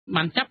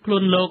បានចាប់ខ្លួ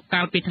នលោក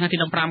កាលពីថ្ងៃទី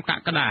15ក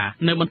ក្កដា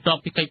នៅបន្ទាប់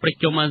ពីកិច្ចប្រ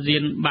ជុំអាស៊ា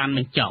នបានប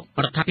ញ្ចប់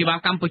រដ្ឋាភិបាល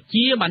កម្ពុ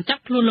ជាបានចា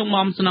ប់ខ្លួនលោក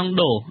មុំស្នង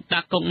ដូ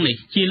ដាក់គុកនេះ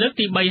ជាលើក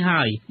ទី3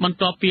ហើយបន្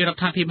ទាប់ពីរ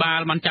ដ្ឋាភិបាល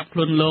បានចាប់ខ្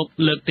លួនលោក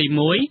លើកទី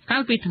1កា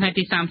លពីថ្ងៃ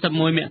ទី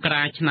31មក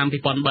រាឆ្នាំ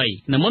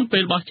2003នៅមុនពេ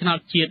លបោះឆ្នោត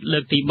ជាតិលើ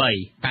កទី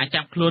3ការ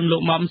ចាប់ខ្លួនលោ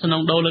កមុំស្ន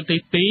ងដូលើកទី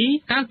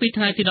2កាលពី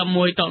ថ្ងៃទី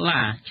11តុលា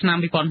ឆ្នាំ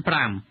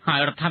2005ហើយ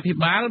រដ្ឋាភិ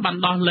បាលបាន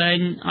ដោះលែង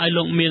ឲ្យ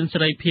លោកមានសេ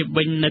រីភាព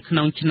វិញនៅក្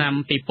នុងឆ្នាំ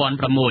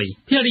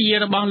2006ភារយា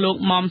របស់លោក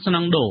មុំស្ន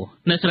ងដូ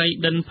អ្នកស្រី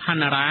ដិនផា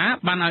ណារ៉ា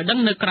បានឲ្យដឹង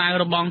នៅក្រៅ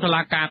របងតុ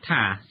លាការ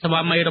ថាស្វា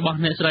មីរបស់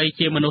អ្នកស្រី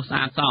ជាមនុស្សស្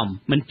អាតស្អំ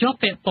មិនជាប់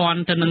ពាក់ព័ន្ធ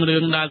ទៅនឹងរឿ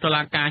ងដែលតុ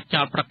លាការ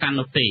ចោទប្រកាន់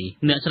នោះទេ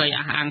អ្នកស្រី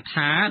អះអាង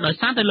ថាដោយ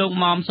សារតែលោក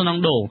មុំស្នង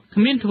ដូ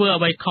គ្មានធ្វើ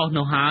អ្វីខុស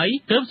នោះហើយ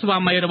ទើបស្វា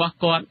មីរបស់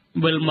គាត់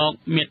វិលមក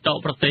មាតុ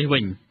ប្រទេសវិ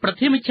ញប្រ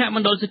ធានមជ្ឈម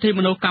ណ្ឌលសិទ្ធិ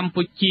មនុស្សកម្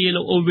ពុជា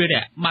លោកអ៊ុលវី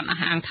រៈបាន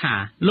អះអាងថា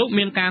លោក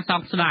មានការសោ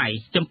កស្ដាយ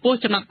ចំពោះ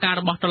ចំណាត់ការ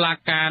របស់តុលា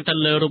ការទៅ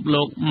លើរូប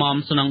លោកមុំ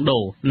ស្នងដូ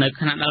នៅ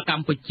ខណៈដែលក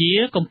ម្ពុជា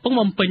កំពុង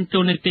បំពេញ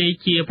តួនាទី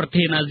ជាប្រ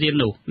ធានអាស៊ាន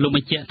នោះលោកប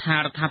ញ្ជាក់ថា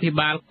រដ្ឋាភិ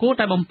បាលគួរ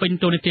តែបំពេញ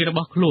តួនាទីរប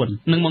ស់ខ្លួន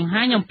និងបង្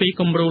ហាញអំពី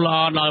គំរូល្អ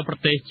ដល់ប្រ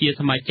ទេសជា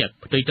សមាជិក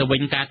ផ្ទុយទៅវិ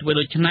ញការធ្វើ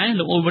ដូច្នេះ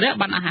លោកអ៊ុលវីរៈ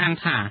បានអះអាង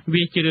ថា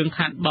វាជារឿង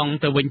ខាតបង់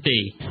ទៅវិញទេ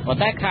ប៉ុ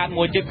ន្តែខាត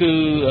មួយទៀតគឺ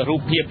រូ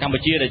បភាពកម្ពុ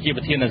ជាដែលជា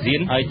ប្រធានអាស៊ាន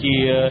ហើយជា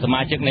ស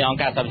មាជិកនៃអង្គ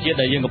ការសហប្រជាជាតិ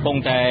ដែលយើងកំពុង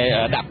តែ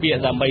ដាក់ពាក្យ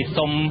ដើម្បី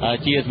សុំ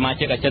ជាសមា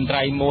ជិកអចិន្ត្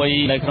រៃយ៍មួយ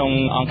នៅក្នុង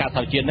អង្គការសហ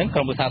ប្រជាជាតិហ្នឹងក្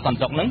រុមប្រឹក្សាសន្តិ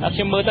សុខហ្នឹងខ្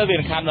ញុំមើលទៅវា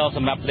ខាតដល់ស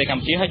ម្រាប់ប្រទេសក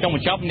ម្ពុជាហើយចុងប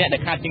ញ្ចប់អ្នកដែ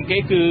លខាតជាងគេ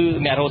គឺ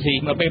អ្នករ៉ូស៊ី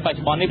នៅពេលបច្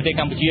ចុប្បន្ននេះប្រទេស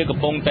កម្ពុជាកំ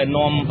ពុងតែ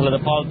នាំផលិត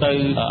ផលទៅ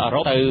អឺ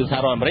រ៉ុបទៅសហ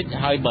រដ្ឋអាមេរិក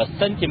ហើយបើ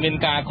សិនជាមាន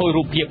ការខូច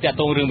រូបភាពទាក់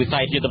ទងរឿងវិស័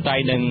យជាតបតៃ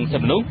និងសិ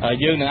ទ្ធិមនុស្ស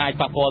យើងនឹងអាច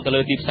ប៉ះពាល់ទៅ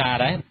លើទីផ្សារ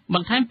ដែរប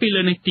ន្ថែមពី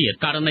លើនេះទៀត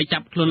ករណីចា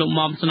ប់ខ្លួនលោក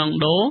មុំស្នង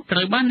ដូត្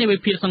រូវបាននាយវិ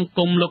ភាគសង្គ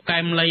មលោកកែ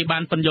មលីបា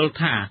នពន្យល់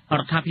ថារ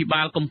ដ្ឋាភិ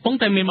បាលកំពុង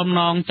តែមានបំ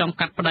ណងចង់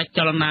កាត់ផ្តាច់ច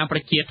លនាប្រ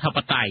ជាធិប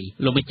តេយ្យ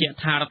លោកបញ្ជាក់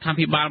ថារដ្ឋា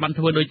ភិបាលបាន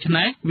ធ្វើដូច្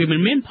នេះវាមិន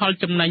មានផល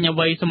ចំណេញអ្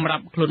វីសម្រា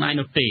ប់ខ្លួនឯង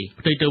នោះទេ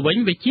ផ្ទុយទៅវិញ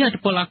វាជាឥទ្ធិ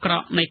ពលអាក្រ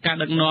ក់នៃការ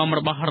ដឹកនាំរ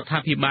បស់រដ្ឋា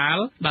ភិបាល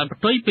ដែលផ្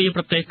ទុយពី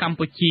ប្រទេសកម្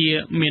ពុជា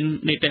មាន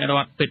នីតិរ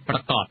ដ្ឋពិតប្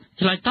រាកដ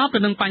ឆ្លើយតបទៅ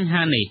នឹងបញ្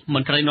ហានេះម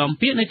ន្ត្រីនាំ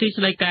ពាក្យនៃទី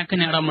ស្តីការគ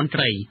ណៈរដ្ឋមន្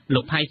ត្រីលោ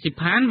កផៃស៊ី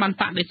ផានបាន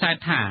បដិសេធ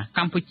ថាក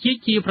ម្ពុជា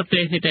ជាប្រទេ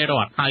សនីតិរ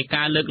ដ្ឋហើយ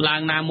ការលើកឡើ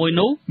ងណាមួយ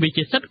នោះវា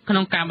ជាសិទ្ធិក្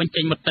នុងការបញ្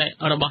ចេញមតិ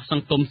របស់ស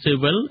ង្គមស៊ី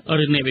វិល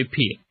ឬអ្នកវិ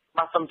ភាគ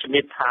បាទសូមជំ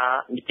រាបថា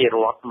នីតិរ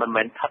ដ្ឋមិន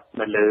មែនស្ថិត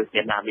នៅលើអ្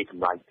នកណាមានត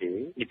ម្លៃទេ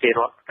នីតិរ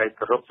ដ្ឋត្រូវ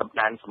គោរពសម្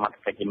ដែងសមត្ថ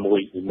កិច្ចមួយ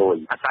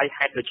អាស្រ័យ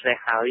ហេតុដូច្នេះ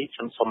ហើយខ្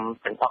ញុំសូម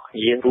ទាំងអស់គ្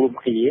នារួម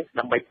គ្នា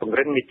ដើម្បីពង្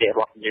រឹងនីតិរ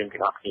ដ្ឋយើង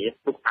ទាំងអស់គ្នា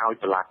ទុកឲ្យ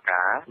តុលា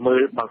ការមើ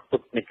លបើកទុ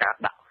កនៃការ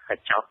ដាក់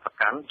ចោទប្រ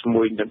កាន់ជា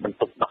មួយនឹងបន្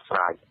ទុកដោះស្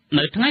រាយ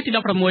នៅថ្ងៃទី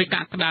16ក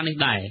ក្កដានេះ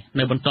ដែរ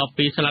នៅបន្ទាប់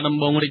ពីសាលាដំ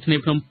បងរាជធានី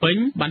ភ្នំពេញ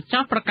បានចោ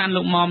ទប្រកាន់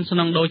លោកមុំស្ន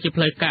ងដូជា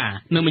ផ្លូវការ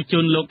និងបញ្ជូ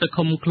នលោកទៅ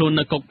ឃុំខ្លួន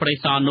នៅគុកព្រៃ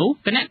សរនោះ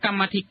គណៈកម្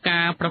មាធិកា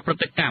រប្រព្រឹត្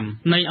តកម្ម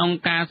នៃអង្គ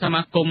ការស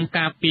មាគម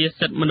ការពារ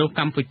សិទ្ធិមនុស្ស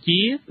កម្ពុជា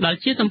ដែល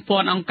ជាសម្ព័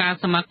ន្ធអង្គការ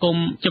សមាគម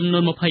ចំនួ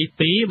ន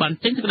22បាន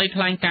ចេញសេចក្តី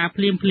ថ្លែងការណ៍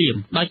ភ្លាម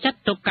ដោយចាត់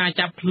ទុកការ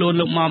ចាប់ខ្លួន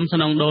លោកមុំស្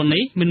នងដូ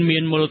នេះមិនមា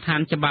នមូលដ្ឋា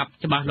នច្បាប់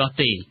ច្បាស់លាស់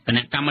ទេគ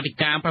ណៈកម្មាធិ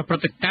ការប្រព្រឹ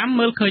ត្តកម្ម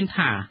មើលឃើញ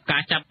ថាកា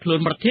រចាប់ខ្លួន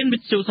ប្រធានវិ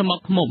ទ្យុសមុ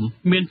ទ្រឃ្មុំ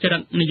មានចរិ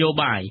តនយោ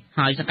បាយ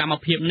ហើយសកម្ម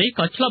ភាពនេះ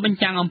ក៏ឆ្លុះបញ្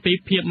ចាំងអំពី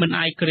ភាពមិន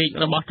ឯករាជ្យ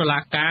របស់តុលា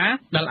ការ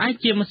ដែលអាច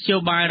ជាមធ្យោ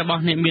បាយរប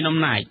ស់អ្នកមានអំ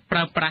ណាចប្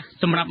រើប្រាស់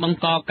សម្រាប់បង្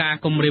កការ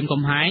គំរាម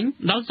កំហែង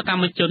ដល់សក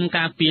ម្មជន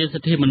ការពារសិ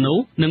ទ្ធិមនុស្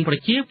សនិងប្រ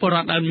ជាពលរ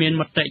ដ្ឋដែលមាន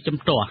មតិជំ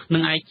ទាស់និ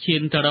ងអាចឈា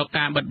នទៅរក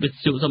ការបិទវិទ្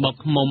យុសមុទ្រ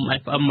ឃ្មុំ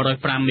FM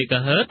 105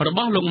 MHz រប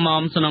ស់លោក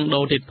មុំស្នង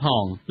ដូទៀតផ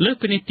ងលើស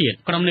ពីនេះទៀត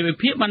ក្រុមអ្នកវិ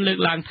ភាគបានលើក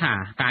ឡើងថា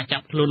ការចា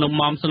ប់ខ្លួនលោក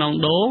មុំស្នង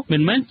ដូមិ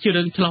នមែនជា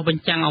រឿងឆ្លុះប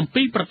ញ្ចាំងអំ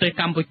ពីប្រទេស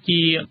កម្ពុ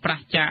ជាប្រ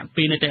ឆាច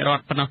ពីនីតិរ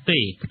ដ្ឋប៉ុណ្ណោះទេ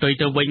ផ្ទុយ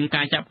ទៅវិញ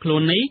ការចាប់ខ្លួ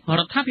ននេះ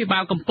រដ្ឋាភិបា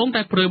លកំពុង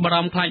តែព្រួយបារ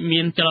ម្ភខ្លាច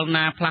មានចល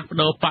នាផ្លាស់ប្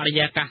ដូរបរិ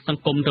យាកាសស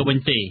ង្គមទៅវិញ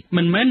ទេ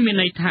មិនមែនមាន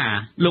ន័យថា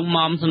លោក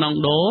មុំស្នង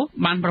ដូ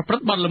បានប្រព្រឹ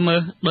ត្តបទល្មើ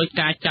សដោយ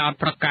ការចោទ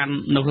ប្រកាន់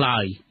នោះឡើ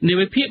យនាយ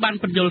វិភាគបាន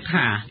បញ្យល់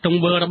ថាទ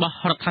ង្វើរបស់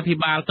រដ្ឋាភិ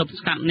បាលទប់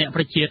ស្កាត់អ្នក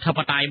ប្រជាធិប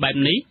តេយ្យបែប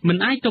នេះមិន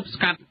អាចទប់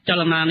ស្កាត់ច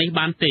លនានេះ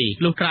បានទេ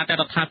លុះត្រាតែ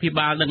រដ្ឋាភិ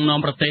បាលដឹកនាំ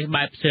ប្រទេស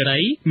បែបសេរី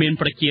មាន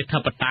ប្រជាធិ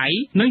បតេយ្យ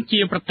និងជា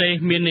ប្រទេស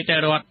មាននីតិ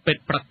រដ្ឋពិត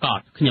ប្រាកដ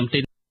ខ្ញុំទី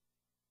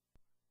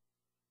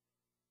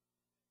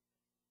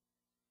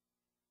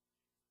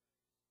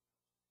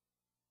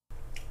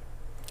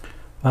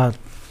បាទ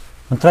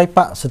មន្ត្រីប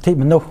កសិទ្ធិ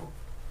មនុស្ស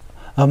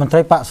មន្ត្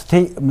រីបកសិទ្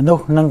ធិមនុស្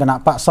សនិងគណៈ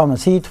បកសំរង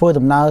ស៊ីធ្វើ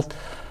ដំណើរ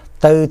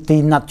ទៅទី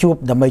ណាត់ជួប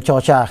ដើម្បីចរ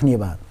ចាគ្នា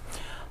បាទ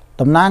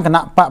តំណាងគ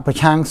ណៈបកប្រ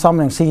ឆាំងសំ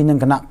រងស៊ីនិង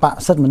គណៈបក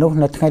សិទ្ធិមនុស្ស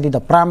នៅថ្ងៃទី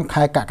15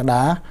ខែកក្ក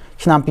ដា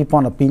ឆ្នាំ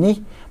2012នេះ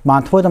បា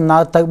នធ្វើដំណើ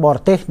រទៅបរ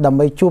ទេសដើម្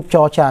បីជួបច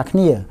រចាគ្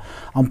នា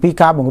អំពី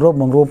ការបង្រួប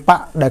បង្រួមបក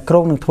ដែលក្រុ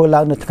ងនឹងធ្វើឡើ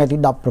ងនៅថ្ងៃទី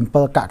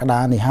17កក្កដា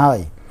នេះហើយ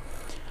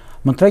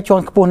មន្ត្រីជា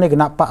ន់ខ្ពស់នៃគ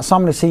ណៈបក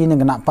សំរងស៊ីនិង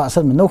គណៈបកសិ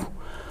ទ្ធិមនុស្ស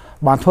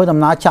បានធ្វើដំ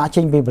ណើរចាក់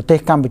ចេញពីប្រទេស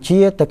កម្ពុជា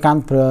ទៅកាន់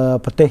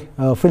ប្រទេស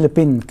ហ្វីលី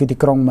ពីនគឺទី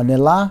ក្រុងម៉ានី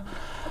ឡា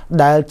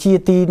ដែលជា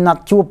ទីណា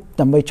ត់ជួប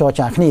ដើម្បីចរ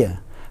ចាគ្នា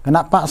គ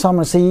ណៈបកសំ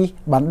រងស៊ី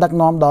បានដឹក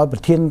នាំដោយប្រ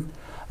ធាន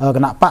គ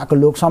ណៈបកគឺ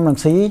លោកសំរង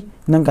ស៊ី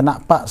និងគណៈ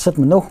បកសិទ្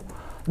ធិមនុស្ស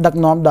ដឹក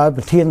នាំដោយ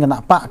ប្រធានគណៈ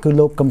បកគឺ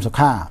លោកកឹមសុ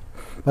ខា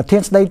ประเท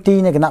ศได้ตี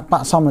ในคณะปะ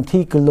สม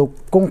ที่คือลูก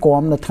กุ้งกอ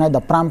มในไทย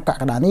ดับปรามกะ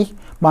กระดานี้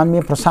บานเมี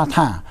ยนประสาท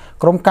า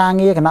กรมการเ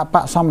งียคณะป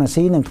ะสม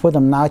สีหนึ่งทั่วด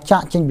ำนาจะ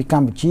จึงบิกั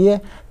มพูชี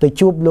โดย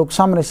จูบลูกส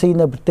มสีใ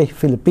นประเทศ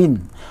ฟิลิปปินส์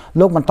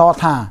ลูกมันต่อ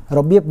ท่าร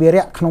ะเบียบวิริ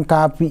ยะขนมก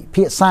าเ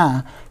พียซา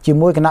จี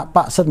มวยคณะป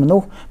ะสัตมนุ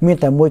ษย์มี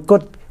แต่มวยก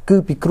ดคือ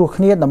ปีครูข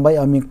ณีดำไปเ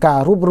อาเมียนการ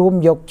รูปรวม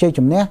ยกเจ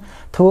จุ่มเนี้ย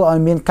ทั่วเอา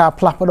เมียนการพ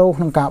ลัดประโดข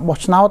นมกาบอ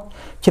ชนาว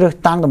เชื่อ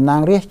ตั้งดำนาง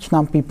เรียชน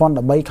ำปีปอนด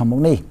ำไปขมุ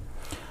กนี้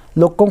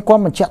ลูกกงก้อม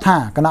มันเจ้าท่า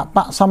คณะป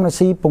ะซัมเน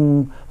ซีปง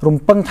รุม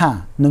ปังท่า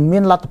หนึ่งเมีย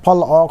นรัฐพ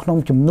ลอขนม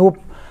จุ่มนูบ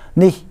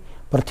นี่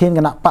ประเทศค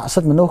ณะปะสั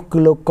ตมนุษย์คื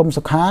อลูกกรม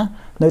สุขา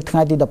ในทา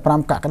งที่ดับปราม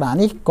กะกระดา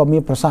นี้ก็มี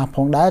ประสาทพ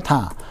องได้ท่า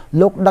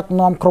ลูกดัก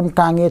นอมกรม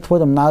การเงินทั่ว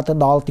ดำนาตะ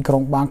ดอลติกร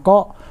งบางก็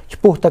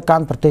ช่วยตะการ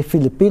ประเทศฟิ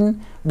ลิปปินส์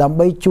ดำไป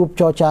จูบ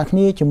จอจาก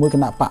นี้จมูกค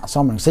ณะปะซั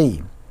มเนซี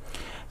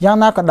อย่าง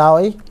น่ากระดอ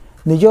ย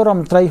นายกรัฐ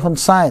มนตรีฮุน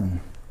ไซน์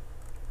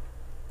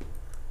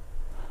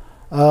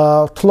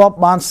ทลบ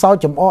บานเสา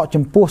จำอ้อจ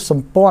ำปูส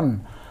มปอน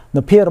ใน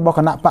เพียรบอกค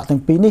ณะปะถึง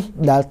ปีนี้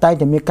ได้ใต้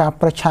จะมีการ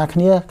ประชาค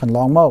เนียกันล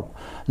องมาก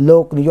โล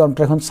กนิยมป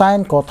ระคนไซ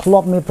น์ก็ทล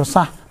บมีประส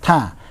าท่า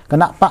ค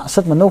ณะปะสั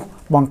ตมนุษย์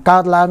บังกา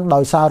รล้างโด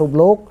ยสารุป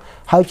โลก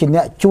ให้จีเนี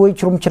ยช่วย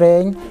ชมเช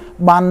ง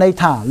บานใน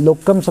ท่าโลก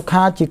กำสุข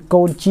าจิโก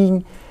นจิง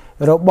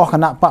เราบอกค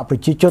ณะปะประ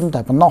ชิจนแต่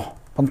ปนนอ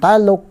ปันท้าย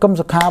โลกกำ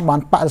สุขาบาน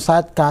ปะสาย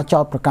การจอ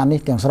ดประการนี้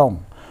เตียงสรง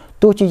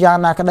ตัวจียา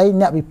นาก็ได้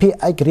เนี่ยวิพิ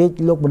ไอกรี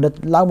โลกบันด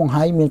เล่ามองใ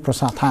ห้มีประ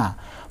สาท่า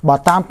บ่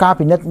ตามการ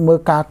พินิจเมื่อ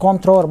การคอน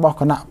โทรลบอก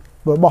คณะ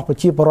บอกประ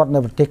ชีพรถใน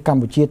ประเทศกัม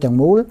พูชีแต่ง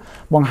มูล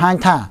บางห้าง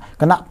ท่า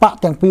คณะปะ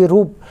แต่งปี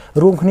รูป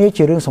รวมคณี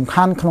เรื่องสำ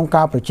คัญขนมก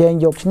ารประเจง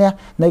ยกเนี่ย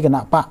ในคณะ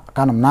ปะก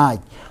ารนำนาย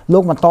โล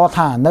กมันต่อ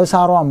ท่าในส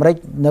หรัฐอเมริก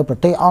ในประ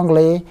เทศอังก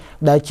ฤษ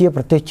ได้เชียป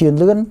ระเทศจีน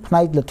เลื่อนใน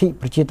ลัทธิ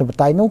ประชาธิปไ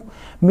ตยนุ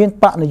มี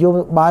ปะนโย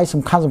บายส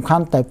ำคั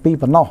ญแต่ปี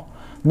ปนอ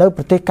ในป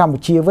ระเทศกัมพู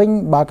ชีวิ่ง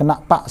บาคณะ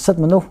ปะสัต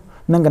มนุษย์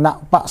นั่งคณะ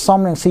ปะซ้อม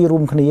ยังซีรุ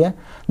มคณี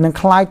นั่ง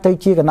คล้ายเตย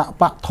เชียคณะ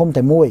ปะทมแ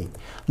ต่มวย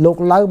โลก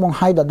เล่ามองใ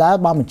ห้ดได้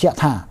บามันเจ้า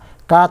ท่า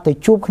การติด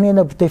จูบคณีใน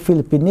ประเทศฟิ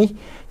ลิปปินส์นี้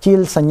จีล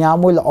สัญญา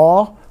มวยละอ้อ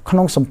ขน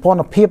มสมพร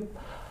เพียบ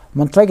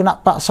มันไตรคณะ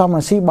ปะซ้อมยั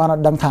งซีบาน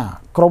ดังท่า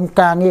กรม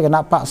การเงียคณะ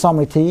ปะซ้อมใ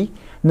นที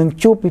หนึ่ง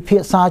จูบพิพิ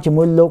ธซาจม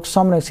วยโลกซ้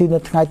อมยังซีใน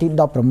ไงที่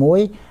ดอกประมวย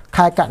ค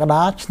ายกะกระด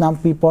าษน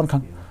ำปีปอนขั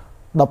ง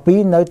ดอกปี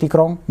ในที่ก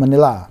รุงมะนิ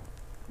ลา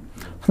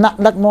คณะ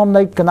ดักนอมใน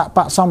คณะป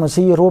ะซ้อมยัง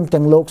ซีรวมแต่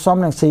งโลกซ้อม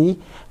ยังซี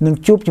หนึ่ง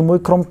จูบจมวย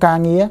กรมการ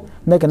เงีย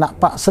ในคณะ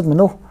ปะสัตม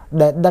นุษย์ไ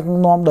ด้ดัก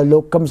นอมโดยโล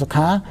กกำสข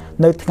า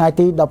ในไง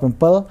ที่ดอกประ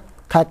เปิล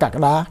คายกะกร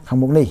ะดาษขัง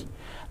มุกนี้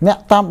เนี่ย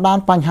ตามด้าน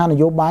ปัญหาน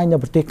โยบายใน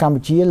ประเทศกัมพู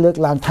ชีเลือก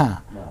ลางท่า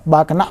บา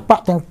คณะปะ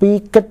แตงปี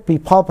กิดปี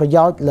พอประโย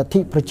ชน์และ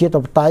ที่ประเทศตะ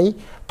วันตก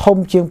ทม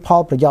เชียงพอ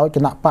ประโยชน์ค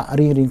ณะปะ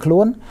ริงคล้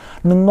วน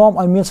หนึ่งน้อมไ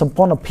อเมียนสมพ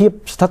รเพียบ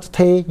สถัดเท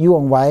ยว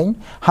งไว้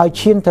หาย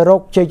ชินแต่โร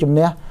คเจจุ่มเ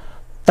นี่ย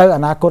เตออ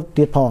นาคตเ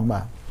ตียพองบ่า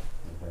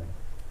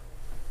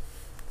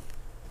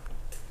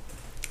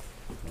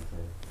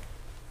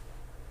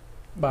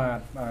บาท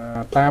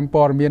ตามป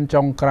อร์เมียนจ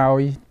งกราว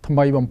ทำไม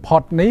บ่มพอ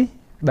ดนี้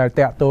ได้แต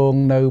ะตรง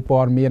ในปอ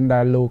ร์เมียนไ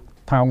ด้ลูก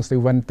ทางสิ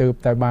วันตืบ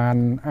แต่บาน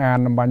อ่าน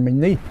บันมิ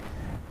นี่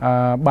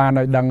บานใน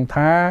ดัง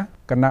ท้า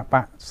คณะป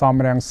ะซอม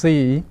แรงซี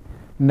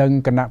หนึ่ง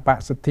คณะปะ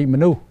สิทธิม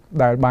นุษย์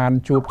ได้บาน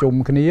จูบจุ่ม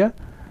คณี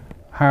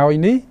หาว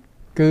นี้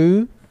คือ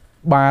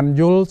บาน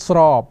ยุลส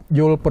อบ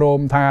ยุลโปร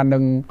มทาห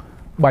นึ่ง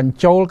บัญ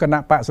โจลคณะ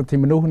ปะสิทธิ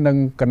มนุษย์หนึ่ง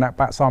คณะ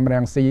ปะซอมแร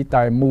งซีแ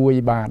ต่มวย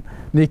บาน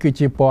นี่คือ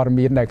จีปอร์เ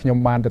มียนได้ขยม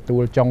บานแต่ตัว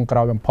จงกร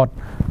าวบ่มพอด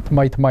ท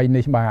ำไม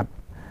นี่บาท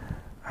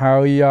หา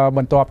วบ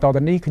รรทบต่อต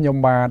อนนี้ขยม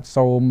บาทโส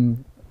ม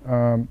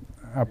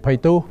ไป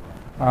ตู้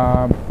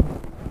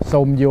ส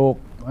มโยก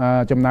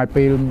จำนาย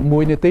ปีมว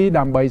ยนิติด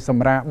ำใบส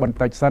ำราบรร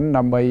ทัดสันด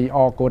ำใบอ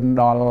อกคน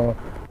ดอล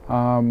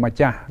มา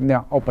จ้ะเนี่ย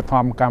อุปธรร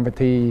มการไป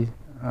ที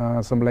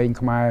สำเร็จ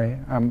ขมาย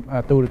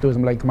ตัวส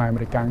ำเร็จขมายบ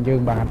ริการเยอะ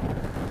บาท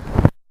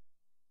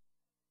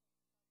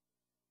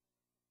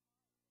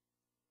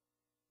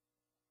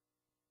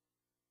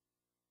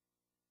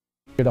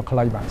ดอกค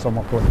ลายบาทสม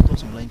บูรณ์ตัว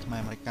สำเร็จขมา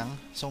ยบริการ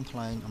ส่งทล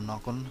ายอำนาจ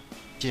คน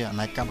เจ้าใ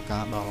นกรรมกา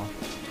รดอ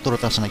ตัว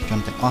ตัดสินใจ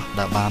แต่ก็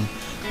ดาบาน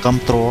ก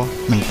ำตัว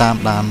หนึ่งตาม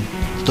ดาน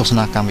ตุส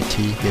นากรรมวิ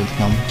ธีเดียว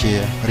น้องเจีย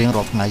เรียงร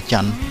อบไงจั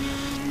น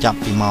จับ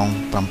ปีมอง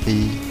ปรำปี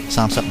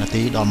30 นา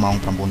ทีดอลมอง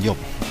ปรำบนยบ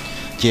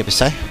เจียไปใ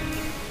ส่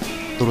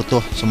ตัว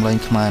สำเร็จ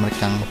ขมายบริ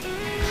การ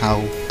เฮา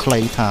คลา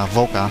ยท่าโว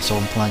กาโซ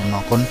มพลายนอ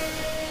กคน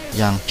อ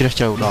ย่างเ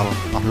จ้าดอล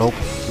ออกโล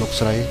กใ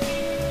ส่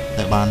แ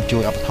ต่บานช่ว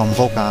ยอัพทอมโว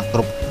กาก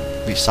รุบ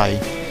วิสัย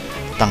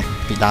ตั้ง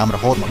ปีดามระ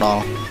โหดมาดอล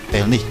เป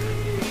ลนี่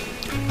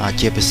เ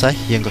จียไปใส่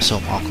ยังก็ส่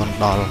งออกคน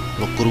ดอล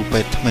ลูกกรูเ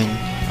ป็ดมิง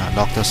ด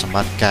ร.สม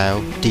บัติแก้ว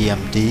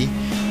DMD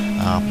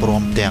พร้อ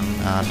มเตียง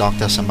ด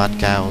ร.สมบัติ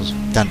แก้ว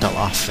Dental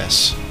Office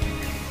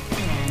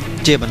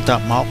เจียบรรทั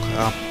ดมอก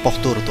ปก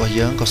ตัว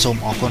ยังก็ส่ง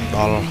ออกคนด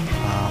อล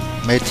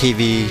เมที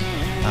วี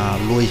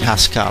ลุยฮั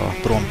สคาล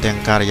พร้อมเตียง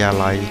การยา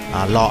ลัย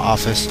Law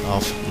Office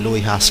of ลุย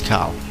ฮัสค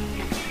าล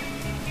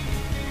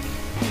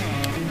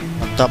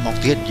บรรทัดมอก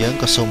เทียดยัง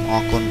ก็ส่งออ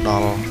กคนดอ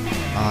ล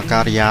กา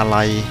รยา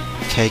ลัย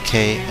KK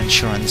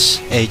Insurance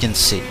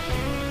Agency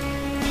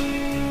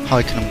หอ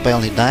ยขนมเปล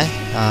นี่ได้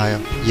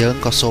เยอะ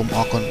ก็ส่งอ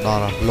อกคนดอ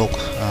ลลูก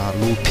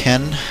ลูเพ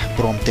นพ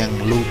ร้อมเตียง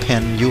ลูเพ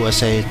น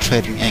USA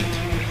Trading Inc.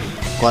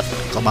 គាត់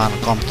ក៏បាន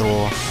គ្រប់គ្រ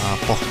ង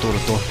ប៉ុស្តិ៍ទូរ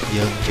ទស្សន៍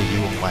យើងជាយូ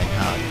រអង្វែង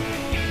ហើយ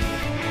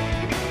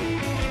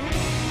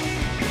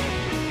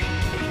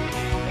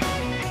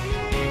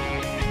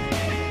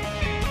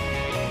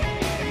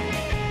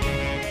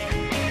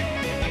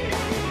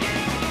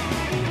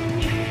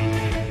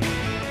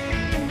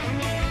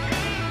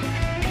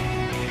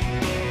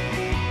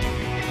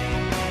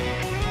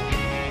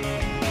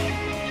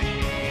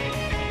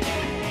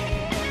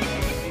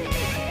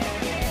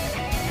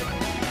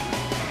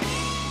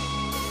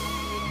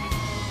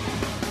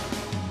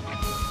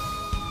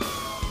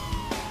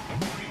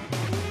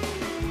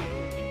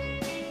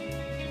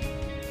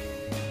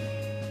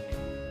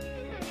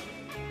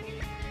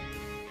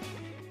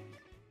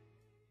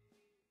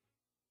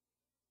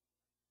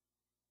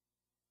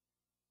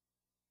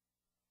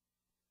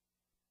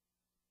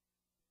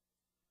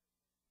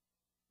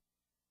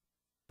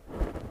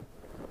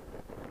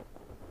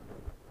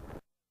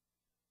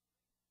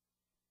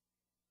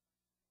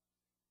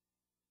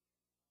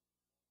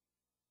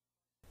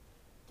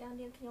ចា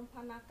នាងខ្ញុំ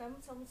ផាណាកម្ម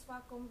សូមស្វា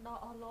គមន៍ដល់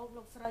អស់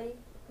លោកស្រី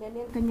អ្នក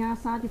នាងកញ្ញា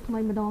សាជាថ្មី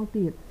ម្ដង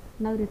ទៀត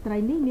នៅរាត្រី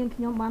នេះនាង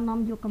ខ្ញុំបាននាំ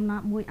យកកំណា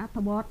ព្យមួយអត្ថ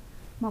បទ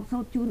មកសូ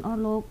ត្រជូនអ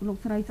ស់លោក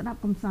ស្រីស្ដាប់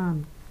កំសាន្ត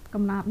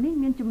កំណាព្យនេះ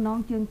មានចំណង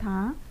ជើងថា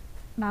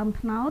ដើម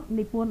ត្នោត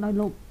និពន្ធដោយ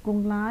លោកគ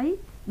ង់ឡាយ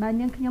ដែល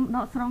នាងខ្ញុំដ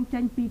កស្រង់ចេ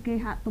ញពីគេ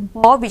ហទំព័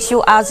រវិទ្យុ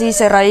អាស៊ី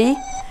សេរី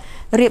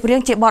រៀបរៀ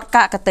ងជាបទក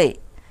កតិ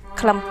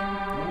ខ្លឹម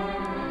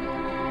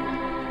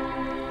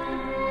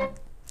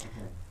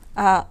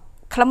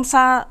ខ្លឹម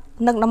សារ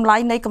និងតម្លៃ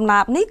នៃកំណា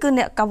ព្យនេះគឺ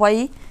អ្នកកវី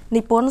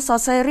និពន្ធសរ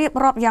សេររៀប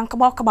រាប់យ៉ាងក្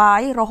បោះក្បាយ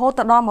រហូត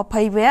ដល់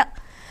20វគ្គ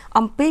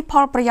អំពីផ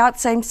លប្រយោជ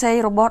ន៍ផ្សេង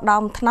ៗរបស់ដើ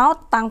មត្នោត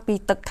តាំងពី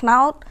ទឹកត្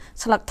នោត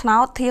ស្លឹកត្នោ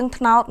តធាង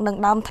ត្នោតនិង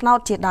ដើមត្នោត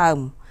ជាដើម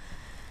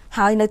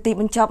ហើយនៅទី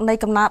បញ្ចប់នៃ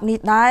កំណាព្យនេះ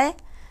ដែរ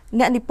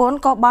អ្នកនិពន្ធ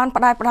ក៏បាន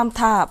ផ្ដែផ្ដាំ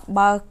ថា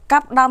បើកា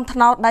ប់ដើមត្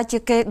នោតដែលជា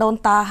គេដូន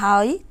តាហើ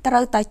យត្រូ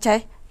វតែចេះ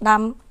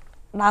ដាំ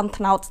ដើម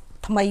ត្នោត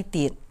ថ្មី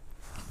ទៀត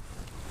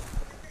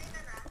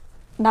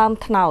ដើម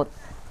ត្នោត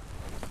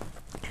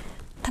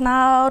ត្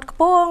នោតខ្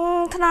ពង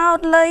ត្នោត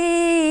លៃ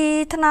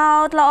ត្នោ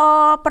តល្អ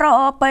ប្រ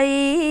ពៃ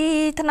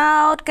ត្នោ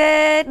តគេ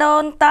ដូ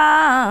នតា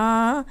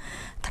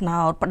ត្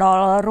នោតផ្ដ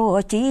ល់រស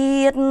ជា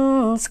តិ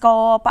ស្ក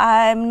រផ្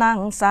អែមណាំ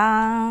ងសា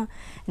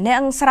អ្ន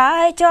កស្រែ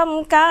ចំ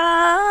កា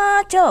រ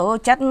ចូល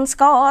ចិត្តស្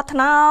ករត្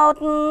នោត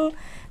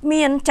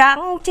មានចាំ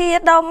ងជា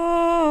ដុំ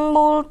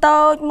មូល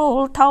តូចមូ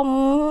លធំ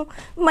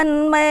មិន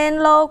មែន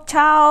លោក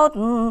ឆោត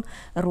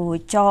រួច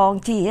ចង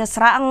ជា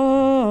ស្រាំង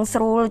ស្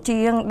រួល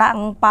ជាងដាំង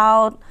ប៉ោ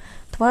ត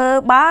ធ្វើ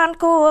បាន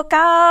គួរ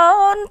កោ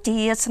នជា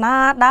ស្នា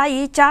ដៃ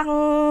ចាំង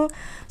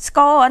ស្ក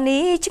រ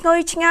នេះឈ្ងុយ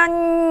ឆ្ងាញ់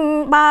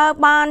បើ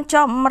បានច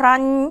ម្រា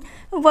ញ់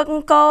វឹក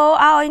កោ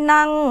ឲ្យ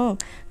ណាំង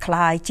ខ្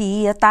លាយជា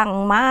តាំង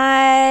ម៉ែ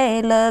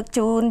លើក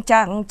ជូន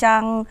ចាំ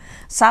ង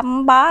សំ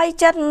បាយ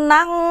ចិត្ត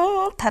ណាំង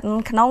ឋិន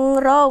ក្នុង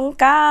រោង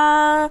កា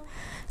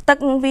រទឹក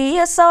វា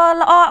ស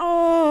ល្អក់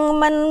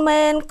មិន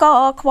មែនក៏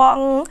ខ្វ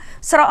ក់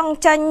ស្រង់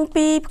ចាញ់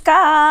ពីផ្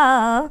កា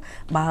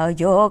បើ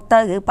យក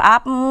ទៅផ្អា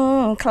ប់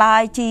คล้า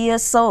ยជា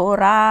សូ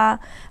រ៉ា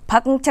ផឹ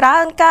កច្រើ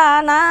នកាល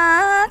ណា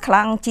ខ្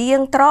លាំងជាង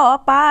ត្រ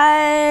ប៉ែ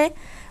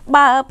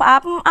បើផ្អា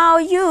ប់ឲ្យ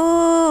យូរ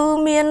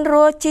មានរ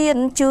សជា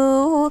តិជូ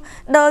រ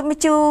ដោយម្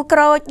ជូរក្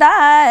រូច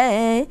ដែរ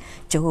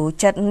ជូរ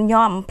ចិត្ត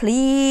ញោមភ្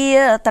លា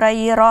ត្រី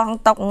រង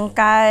តុក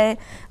កែ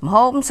ម្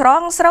ហូបស្រ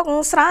ងស្រុក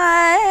ស្រែ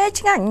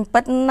ឆ្ងាញ់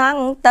ពិតណាំង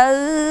ទៅ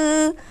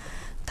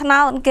ថ្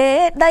នោតគេ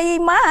ដី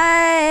ម៉ែ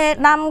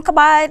ដាំក្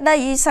បែរដី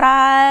ស្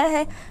រែ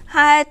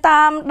ហើយ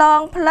តាមដ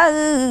ងផ្លូវ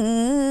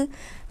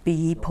ពី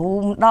ភូ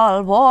មិដ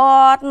ល់វ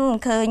ត្ត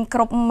ឃើញគ្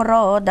រប់រ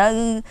ដូវ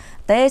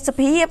ទេស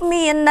ភាព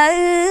មាននៅ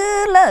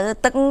លើ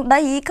ទឹក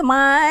ដីខ្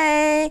មែរ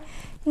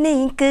នេះ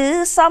គឺ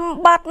សម្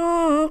បត្តិ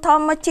ធ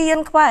ម្មជា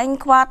តិខ្វែង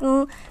ខ្វាត់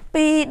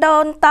ពីដូ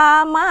នតា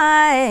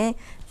ម៉ែ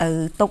ឪ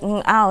ទុក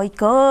ឲ្យ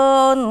កូ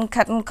ន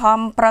ខិតខំ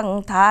ប្រឹង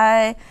ថែ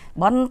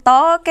បន្ត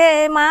គេ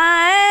ម៉ែ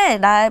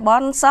ដែលប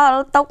នស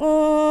ល់ទុក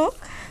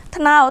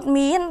ត្នោត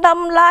មានត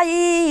ម្លៃ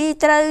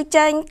ត្រូវ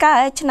ចេញកែ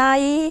ច្នៃ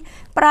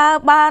ប្រើ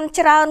បាន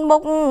ច្រើនមុ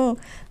ខ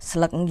ស្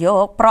លឹកយ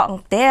កប្រក់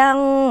ទាំង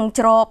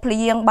ច្រកភ្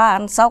លៀងបា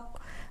នសុក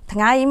ថ្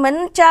ងៃមិន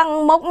ចាំង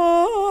មុខ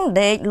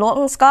ដេកល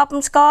ក់ស្កប់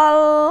ស្ក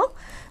ល់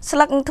ស្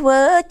លឹកធ្វើ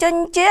ចិ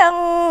ញ្ជាំង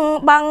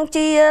បាំង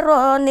ជារ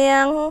នា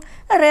ង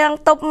រាំង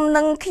ទប់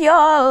នឹងខ្យ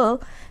ល់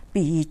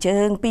ពីជើ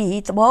ងពី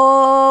ត្បូ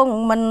ង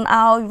មិន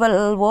ឲ្យវិល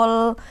វ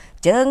ល់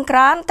ជើងក្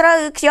រានត្រូ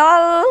វខ្យ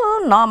ល់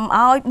នាំ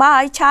ឲ្យបា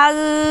យឆៅ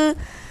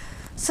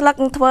ស្លឹក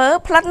ធ្វើ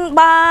ផ្លិន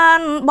បា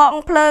នបង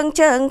ភ្លើង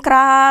ជើងក្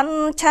រាន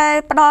ឆែ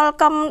ផ្ដល់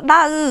កម្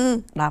ដៅ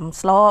ដាំ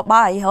ស្ល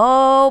បាយហូ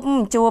ប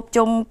ជួប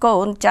ជុំកូ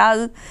នចៅ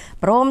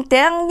ព្រម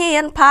ទាំងញៀ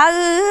នផៅ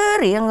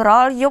រៀង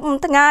រាល់យប់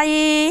ថ្ងៃ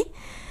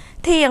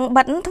ធៀង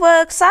បិណ្ឌធ្វើ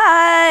ខ្សែ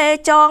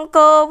ចង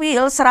គោវា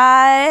លស្រែ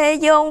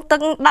យោងទឹ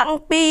កដាក់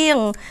ពីង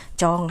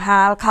ចង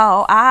ហាលខោ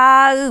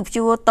អាវព្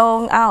យួរតង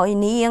ឲ្យ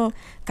នាង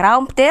ក្រោ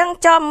មផ្ទាំង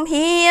ចំ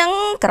ហៀង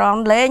ក្រំ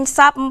លេង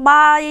សាប់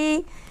បាយ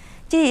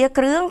ជា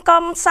គ្រឿង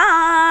កំសា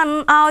ន្ត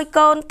ឲ្យ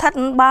កូនថិត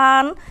បា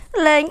ន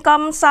លេង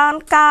កំសាន្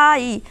តកាយ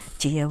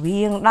ជា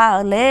វៀងដើរ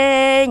លេ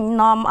ង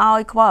នាំឲ្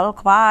យខ្វល់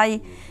ខ្វាយ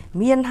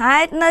មានហេ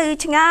តុនៅ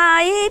ឆ្ងា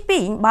យពី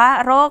បា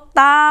ក់រក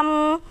តាម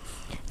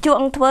ជួ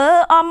ងធ្វើ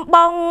អំប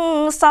ង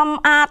សំ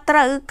អាតត្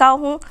រូវកោ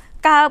ង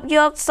កើបយ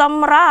កសំ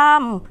រា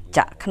ម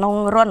ចាក់ក្នុង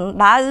រន្ធ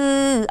ដៅ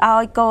ឲ្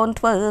យកូន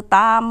ធ្វើ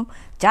តាម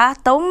ចាស់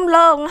ទុំល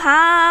ង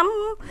ហាម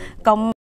កុំ